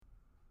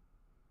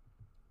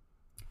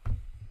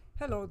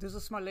Hello, this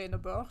is Marlene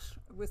Borsch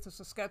with the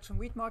Saskatchewan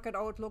Wheat Market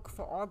Outlook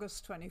for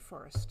August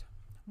 21st.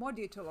 More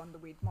detail on the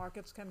wheat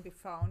markets can be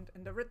found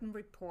in the written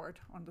report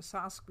on the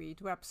Sask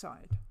Wheat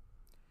website.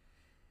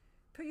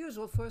 Per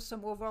usual, first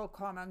some overall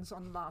comments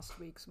on last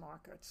week's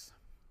markets.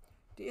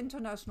 The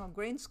International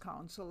Grains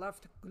Council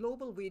left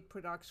global wheat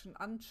production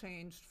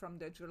unchanged from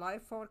their July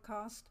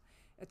forecast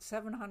at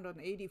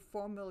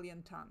 784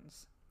 million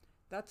tons.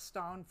 That's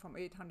down from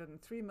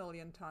 803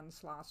 million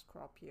tons last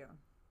crop year.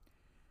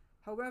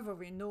 However,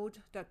 we note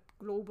that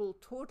global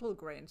total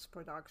grains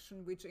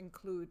production, which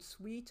includes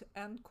wheat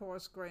and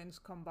coarse grains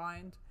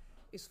combined,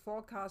 is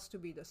forecast to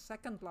be the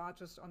second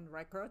largest on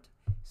record,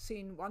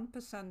 seen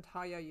 1%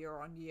 higher year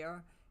on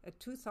year at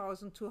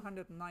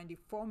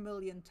 2,294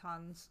 million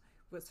tons,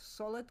 with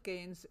solid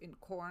gains in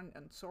corn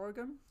and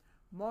sorghum,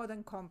 more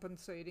than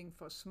compensating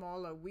for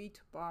smaller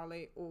wheat,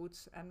 barley,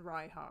 oats, and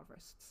rye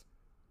harvests.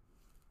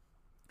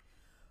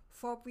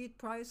 FOB wheat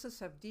prices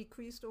have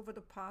decreased over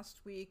the past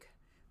week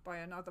by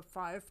another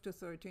 $5 to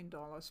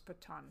 $13 per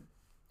ton.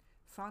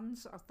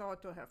 Funds are thought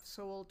to have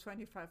sold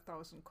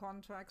 25,000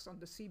 contracts on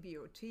the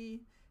CBOT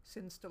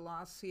since the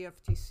last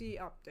CFTC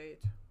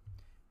update.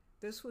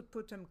 This would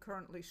put them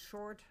currently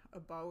short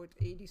about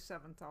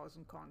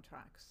 87,000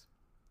 contracts.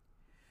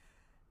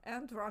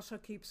 And Russia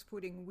keeps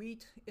putting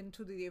wheat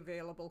into the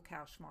available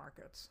cash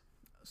markets.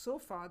 So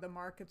far, the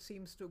market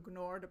seems to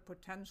ignore the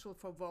potential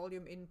for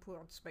volume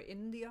imports by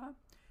India,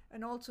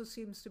 and also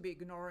seems to be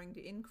ignoring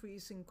the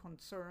increasing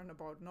concern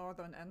about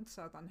northern and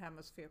southern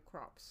hemisphere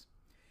crops.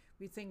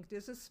 We think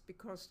this is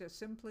because there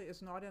simply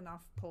is not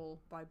enough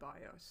pull by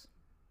buyers.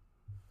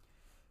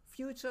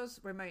 Futures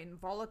remain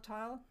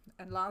volatile,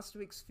 and last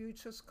week's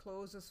futures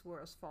closes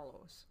were as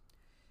follows.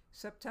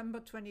 September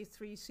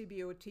 23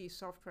 CBOT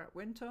software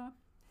winter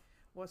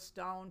was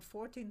down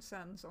 14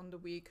 cents on the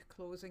week,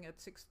 closing at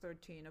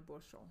 $6.13 a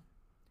bushel.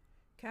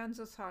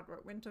 Kansas hard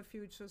red winter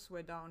futures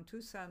were down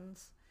 2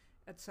 cents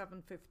at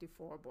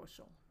 $7.54 a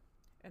bushel.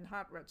 And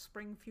hard red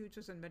spring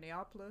futures in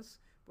Minneapolis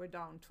were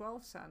down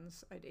 12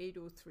 cents at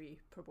 $8.03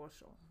 per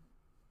bushel.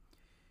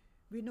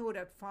 We know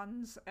that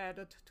funds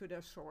added to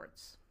their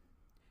shorts,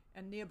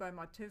 and nearby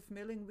Mativ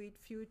milling wheat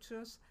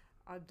futures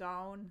are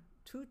down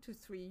 2 to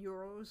 3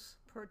 euros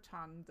per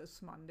ton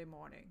this Monday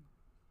morning.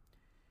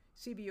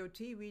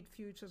 CBOT wheat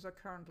futures are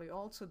currently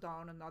also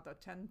down another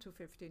 10 to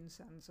 15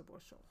 cents a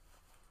bushel.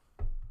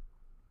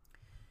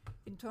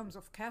 In terms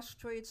of cash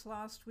trades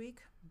last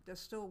week, there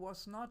still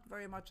was not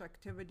very much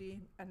activity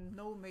and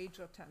no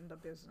major tender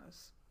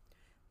business.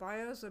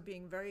 Buyers are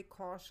being very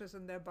cautious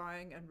in their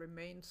buying and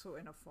remain so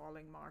in a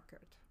falling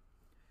market.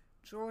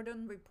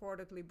 Jordan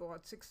reportedly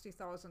bought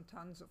 60,000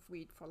 tons of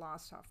wheat for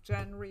last half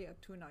January at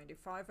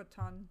 $2.95 a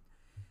ton.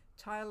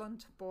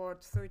 Thailand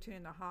bought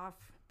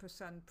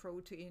 13.5%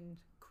 protein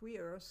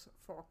queers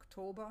for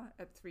October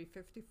at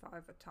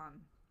 $3.55 a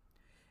ton.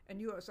 And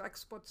U.S.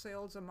 export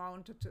sales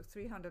amounted to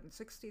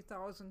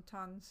 360,000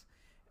 tons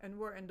and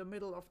were in the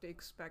middle of the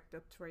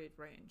expected trade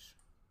range.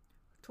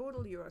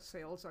 Total U.S.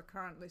 sales are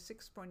currently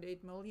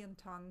 6.8 million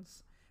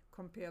tons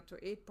compared to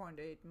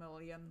 8.8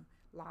 million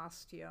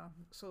last year,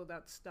 so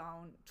that's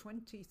down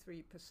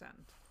 23%.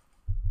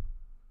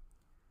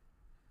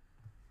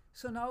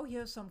 So now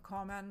here's some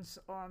comments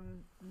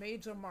on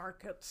wheat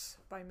markets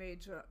by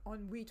major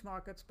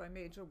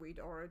wheat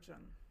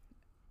origin.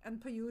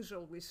 And per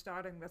usual, we're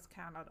starting with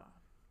Canada.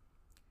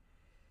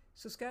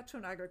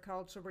 Saskatchewan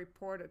Agriculture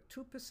reported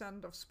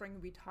 2% of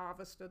spring wheat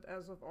harvested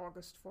as of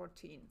August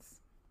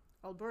 14th.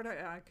 Alberta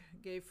Ag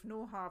gave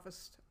no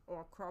harvest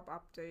or crop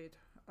update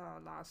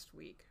last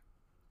week.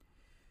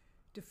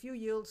 The few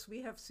yields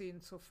we have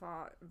seen so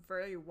far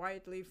vary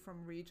widely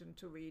from region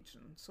to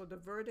region, so the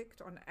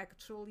verdict on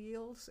actual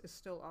yields is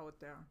still out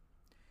there.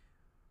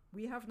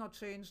 We have not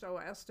changed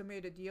our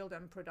estimated yield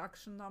and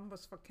production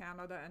numbers for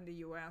Canada and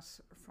the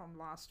US from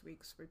last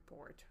week's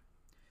report,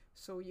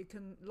 so you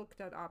can look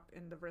that up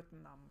in the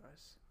written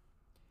numbers.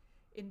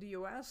 In the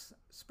US,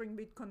 spring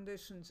wheat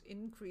conditions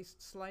increased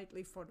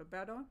slightly for the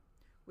better,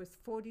 with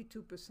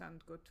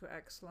 42% good to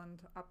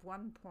excellent, up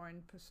 1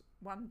 point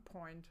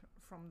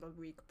from the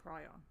week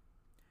prior.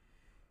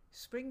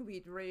 Spring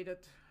wheat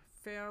rated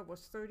fair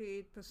was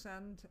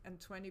 38% and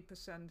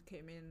 20%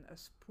 came in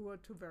as poor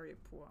to very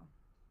poor.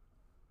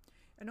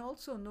 And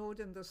also note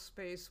in this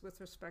space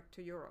with respect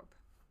to Europe.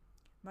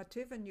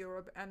 Mativ in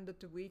Europe ended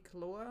the week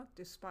lower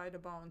despite a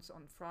bounce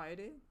on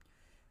Friday,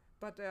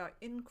 but there are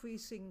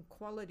increasing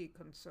quality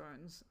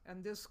concerns,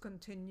 and this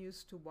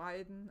continues to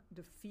widen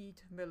the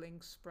feed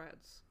milling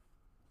spreads.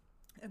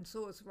 And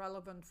so is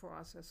relevant for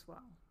us as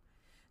well.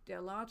 There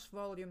are large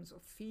volumes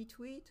of feed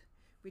wheat,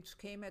 which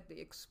came at the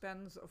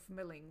expense of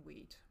milling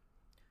wheat.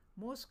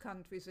 Most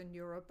countries in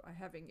Europe are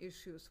having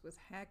issues with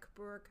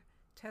Hackberg,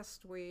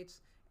 test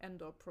weights,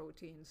 and/or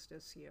proteins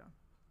this year.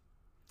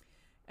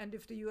 And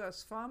if the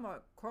US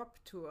Farmer Crop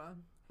Tour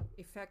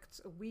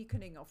effects a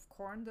weakening of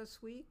corn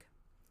this week,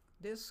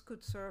 this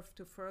could serve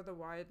to further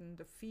widen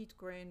the feed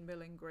grain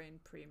milling grain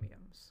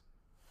premiums.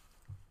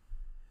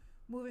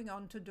 Moving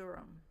on to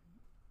durum.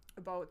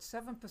 About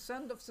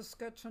 7% of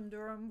Saskatchewan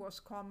durum was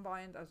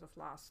combined as of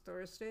last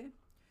Thursday,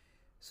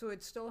 so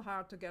it's still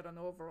hard to get an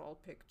overall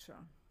picture.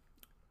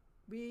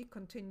 We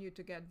continue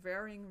to get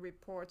varying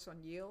reports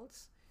on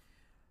yields,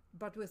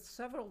 but with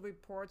several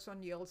reports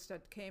on yields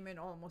that came in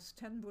almost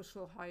 10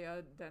 bushel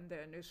higher than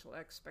their initial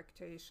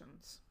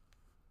expectations.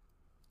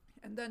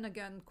 And then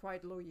again,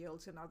 quite low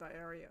yields in other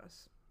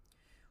areas.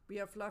 We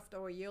have left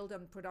our yield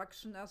and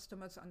production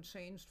estimates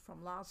unchanged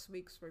from last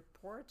week's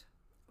report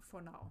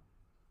for now.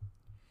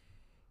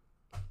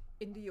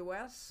 In the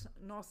US,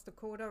 North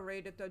Dakota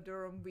rated the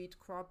durum wheat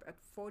crop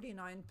at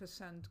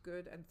 49%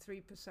 good and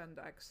 3%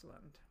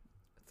 excellent.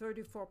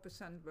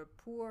 34% were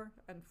poor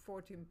and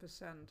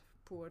 14%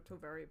 poor to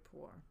very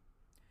poor.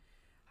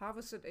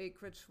 Harvested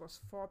acreage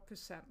was 4%.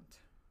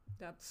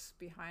 That's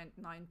behind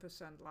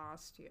 9%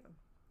 last year.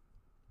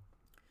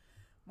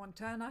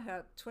 Montana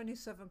had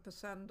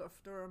 27%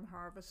 of durum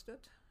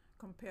harvested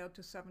compared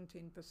to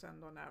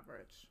 17% on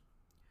average.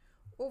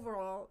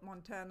 Overall,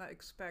 Montana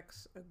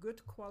expects a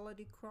good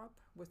quality crop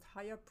with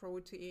higher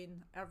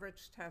protein,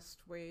 average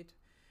test weight,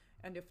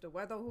 and if the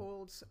weather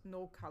holds,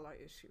 no color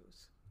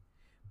issues.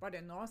 But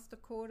in North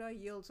Dakota,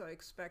 yields are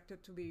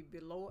expected to be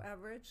below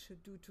average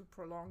due to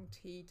prolonged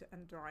heat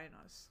and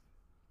dryness.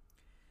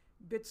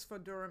 Bids for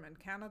durum in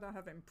Canada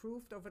have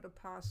improved over the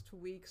past 2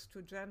 weeks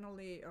to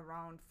generally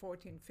around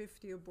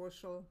 $14.50 a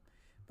bushel,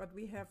 but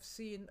we have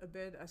seen a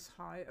bid as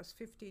high as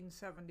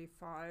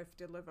 $15.75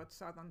 delivered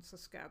southern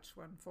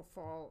Saskatchewan for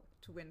fall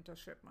to winter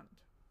shipment.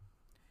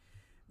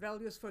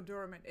 Values for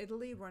durum in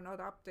Italy were not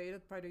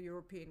updated by the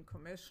European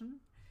Commission,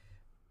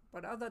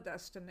 but other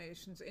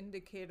destinations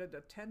indicated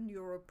a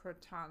 €10 per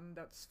ton,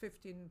 that's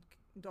 $15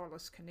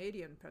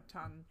 Canadian per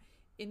ton,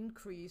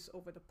 increase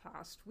over the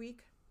past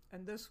week,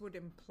 and this would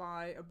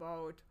imply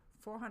about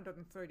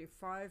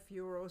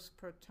 €435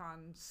 per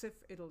ton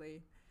CIF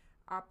Italy,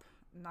 up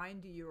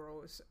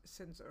 €90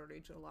 since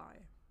early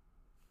July.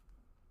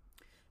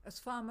 As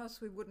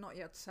farmers, we would not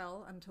yet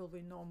sell until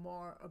we know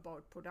more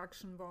about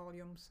production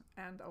volumes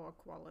and our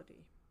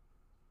quality.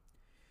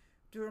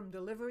 Durum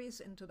deliveries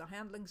into the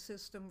handling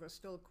system were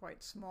still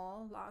quite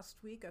small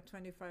last week at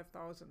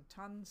 25,000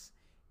 tons,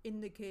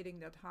 indicating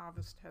that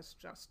harvest has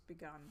just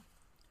begun.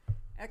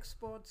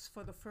 Exports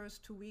for the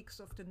first 2 weeks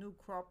of the new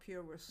crop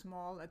year were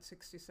small at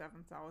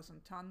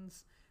 67,000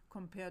 tons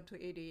compared to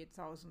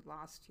 88,000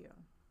 last year.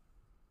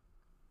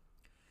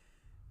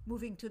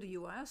 Moving to the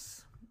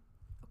US,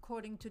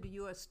 according to the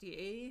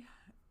USDA,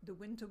 the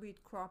winter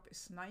wheat crop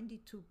is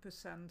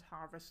 92%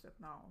 harvested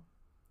now.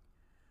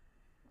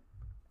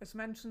 As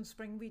mentioned,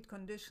 spring wheat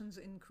conditions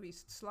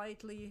increased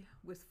slightly,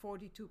 with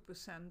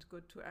 42%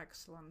 good to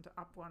excellent,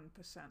 up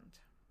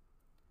 1%.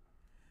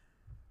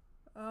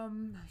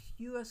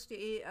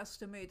 USDA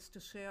estimates the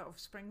share of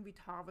spring wheat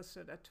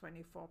harvested at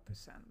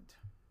 24%.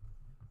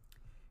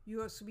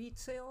 US wheat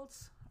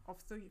sales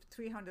of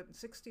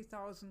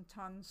 360,000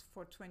 tons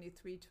for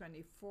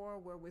 23-24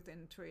 were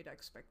within trade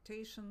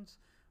expectations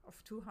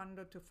of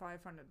 200 to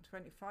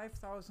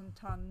 525,000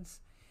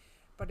 tons,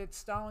 but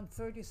it's down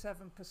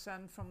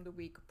 37% from the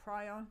week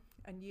prior,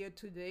 and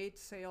year-to-date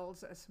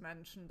sales, as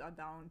mentioned, are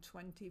down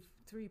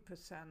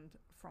 23%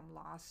 from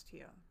last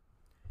year.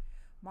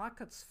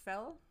 Markets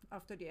fell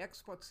after the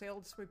export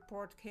sales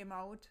report came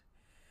out,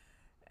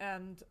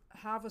 and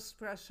harvest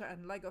pressure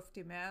and lack of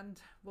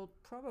demand will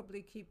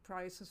probably keep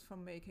prices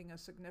from making a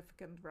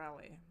significant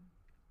rally.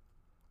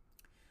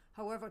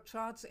 However,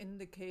 charts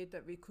indicate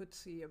that we could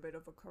see a bit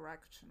of a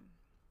correction.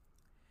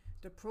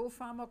 The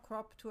pro-farmer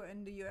crop tour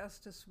in the US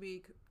this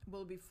week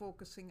will be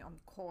focusing on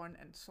corn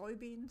and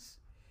soybeans,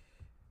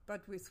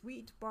 but with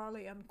wheat,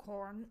 barley, and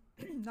corn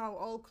now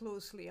all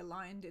closely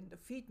aligned in the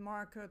feed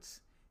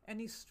markets,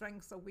 any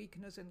strength or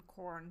weakness in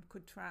corn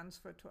could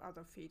transfer to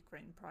other feed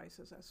grain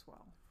prices as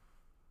well.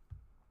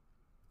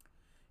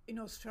 In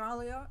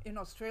Australia,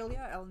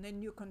 El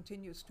Niño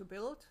continues to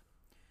build,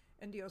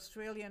 and the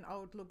Australian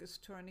outlook is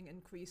turning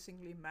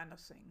increasingly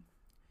menacing.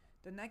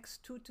 The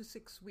next 2 to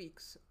 6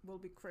 weeks will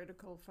be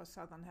critical for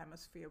Southern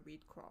Hemisphere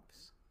wheat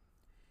crops.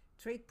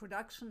 Trade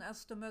production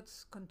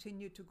estimates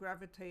continue to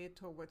gravitate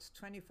towards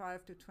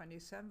 25 to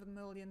 27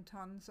 million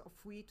tons of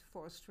wheat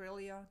for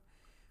Australia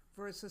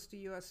versus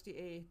the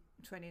USDA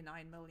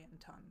 29 million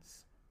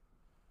tons.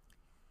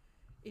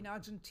 In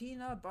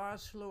Argentina,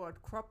 Barge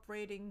lowered crop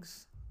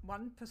ratings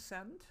 1%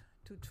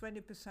 to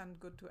 20%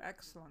 good to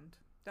excellent.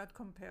 That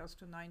compares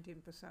to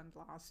 19%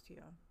 last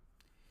year.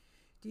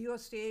 The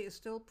USDA is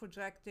still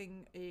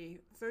projecting a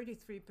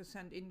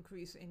 33%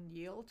 increase in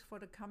yield for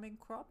the coming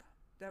crop.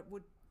 That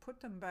would put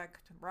them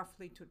back to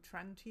roughly to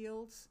trend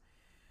yields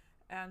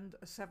and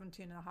a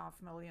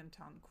 17.5 million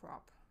ton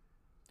crop.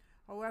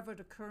 However,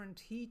 the current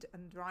heat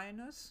and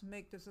dryness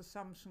make this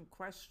assumption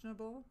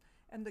questionable,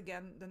 and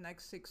again, the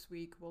next 6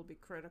 weeks will be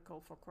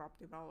critical for crop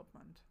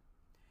development.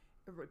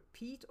 A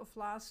repeat of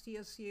last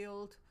year's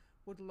yield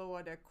would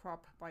lower their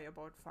crop by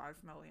about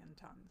 5 million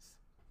tons.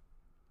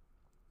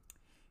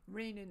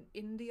 Rain in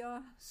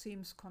India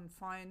seems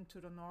confined to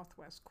the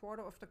northwest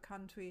quarter of the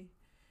country,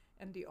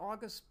 and the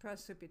August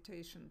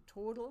precipitation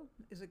total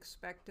is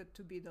expected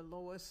to be the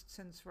lowest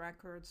since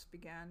records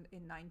began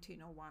in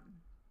 1901.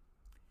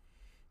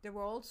 There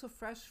were also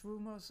fresh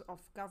rumors of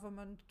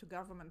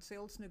government-to-government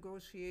sales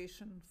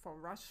negotiation for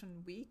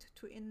Russian wheat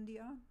to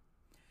India,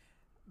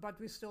 but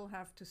we still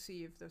have to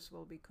see if this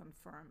will be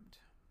confirmed.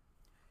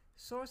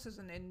 Sources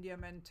in India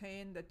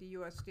maintain that the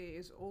USDA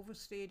is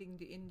overstating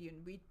the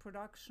Indian wheat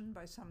production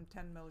by some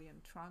 10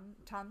 million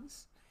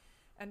tons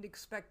and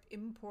expect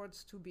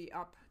imports to be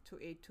up to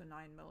 8 to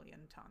 9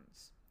 million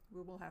tons.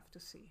 We will have to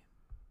see.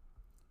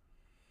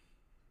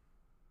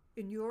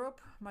 In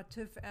Europe,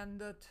 Matif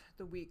ended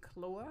the week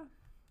lower,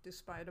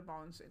 despite a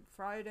bounce in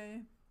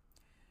Friday,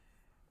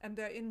 and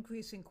there are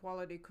increasing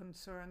quality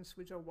concerns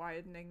which are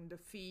widening the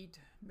feed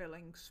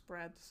milling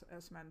spreads,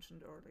 as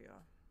mentioned earlier.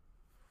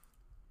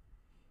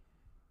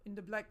 In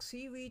the Black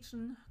Sea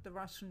region, the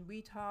Russian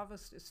wheat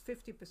harvest is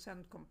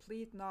 50%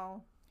 complete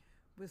now,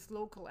 with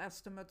local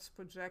estimates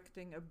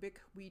projecting a big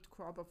wheat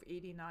crop of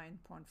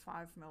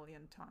 89.5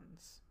 million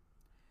tons.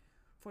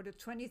 For the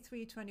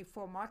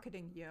 23-24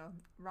 marketing year,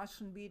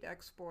 Russian wheat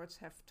exports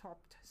have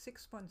topped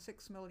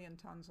 6.6 million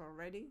tons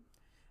already,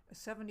 a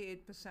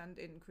 78%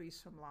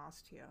 increase from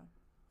last year.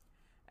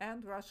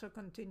 And Russia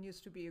continues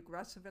to be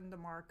aggressive in the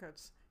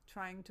markets,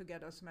 trying to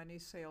get as many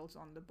sales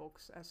on the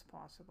books as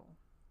possible.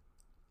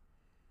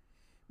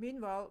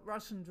 Meanwhile,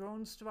 Russian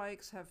drone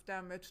strikes have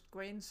damaged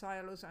grain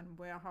silos and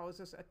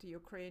warehouses at the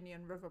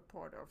Ukrainian river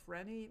port of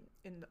Reni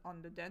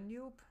on the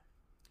Danube,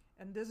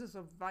 and this is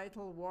a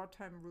vital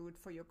wartime route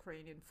for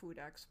Ukrainian food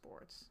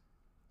exports.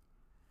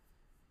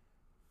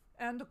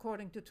 And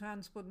according to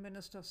Transport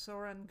Minister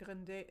Sorin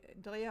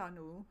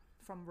Grindeanu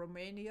from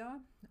Romania,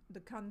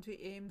 the country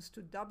aims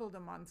to double the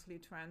monthly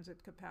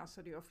transit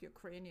capacity of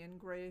Ukrainian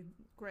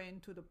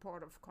grain to the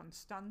port of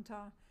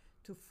Constanta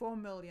to 4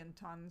 million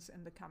tons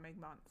in the coming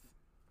month.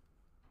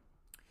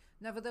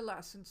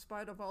 Nevertheless, in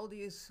spite of all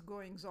these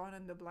goings-on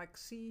in the Black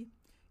Sea,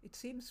 it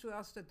seems to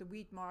us that the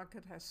wheat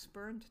market has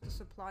spurned the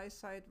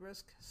supply-side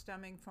risk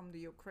stemming from the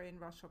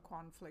Ukraine-Russia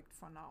conflict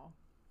for now.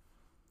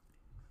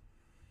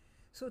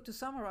 So to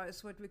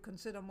summarize what we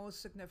consider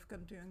most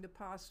significant during the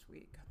past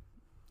week.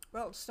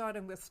 Well,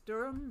 starting with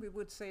durum, we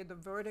would say the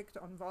verdict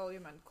on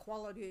volume and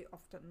quality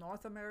of the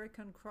North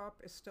American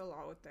crop is still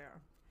out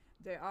there.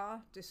 There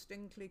are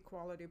distinctly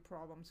quality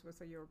problems with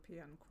the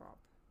European crop.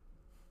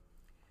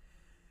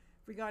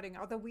 Regarding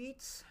other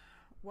wheats,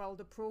 well,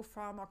 the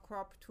pro-farmer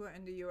crop tour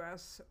in the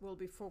US will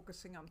be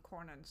focusing on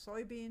corn and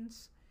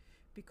soybeans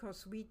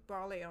because wheat,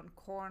 barley, and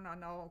corn are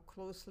now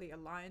closely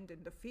aligned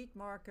in the feed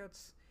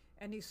markets.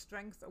 Any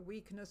strength or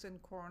weakness in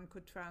corn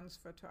could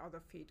transfer to other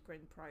feed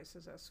grain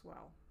prices as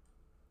well.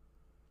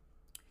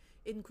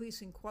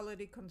 Increasing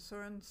quality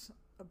concerns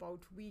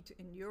about wheat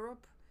in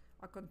Europe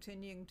are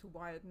continuing to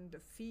widen the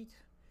feed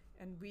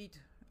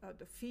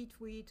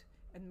wheat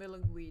and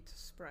milling wheat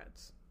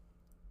spreads.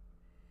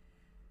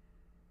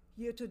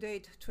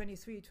 Year-to-date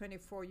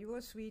 23-24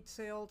 US wheat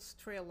sales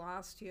trail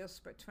last year's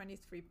by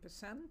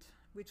 23%,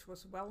 which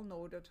was well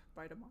noted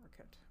by the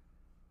market.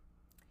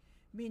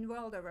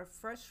 Meanwhile, there were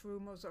fresh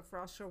rumors of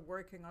Russia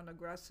working on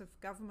aggressive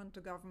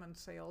government-to-government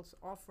sales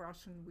of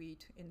Russian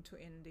wheat into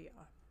India.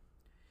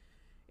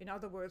 In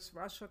other words,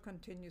 Russia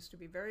continues to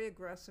be very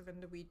aggressive in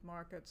the wheat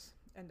markets,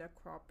 and their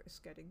crop is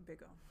getting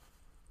bigger.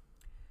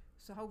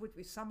 So how would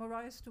we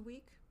summarize the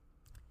week?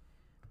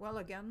 Well,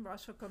 again,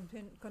 Russia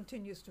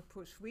continues to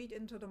push wheat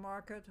into the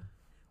market,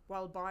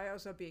 while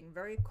buyers are being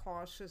very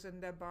cautious in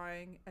their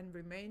buying and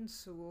remain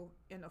so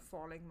in a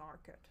falling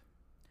market.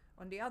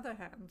 On the other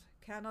hand,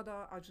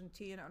 Canada,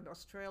 Argentina, and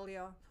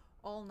Australia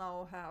all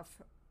now have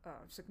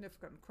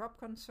significant crop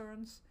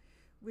concerns,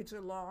 which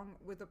along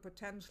with a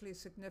potentially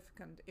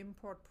significant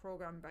import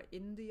program by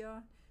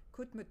India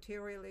could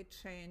materially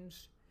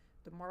change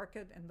the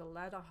market in the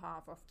latter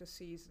half of the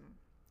season.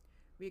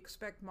 We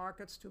expect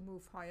markets to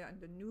move higher in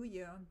the new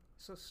year,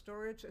 so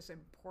storage is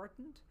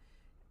important,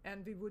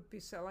 and we would be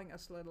selling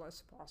as little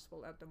as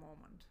possible at the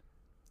moment.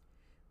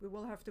 We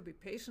will have to be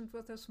patient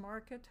with this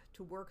market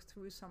to work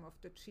through some of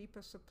the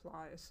cheaper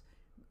supplies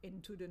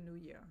into the new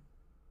year.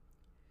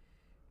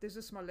 This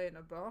is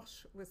Marlene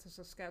Borsch with the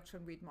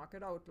Saskatchewan Wheat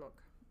Market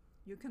Outlook.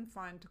 You can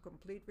find the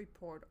complete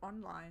report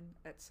online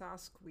at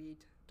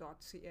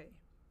saskwheat.ca.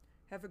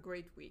 Have a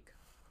great week.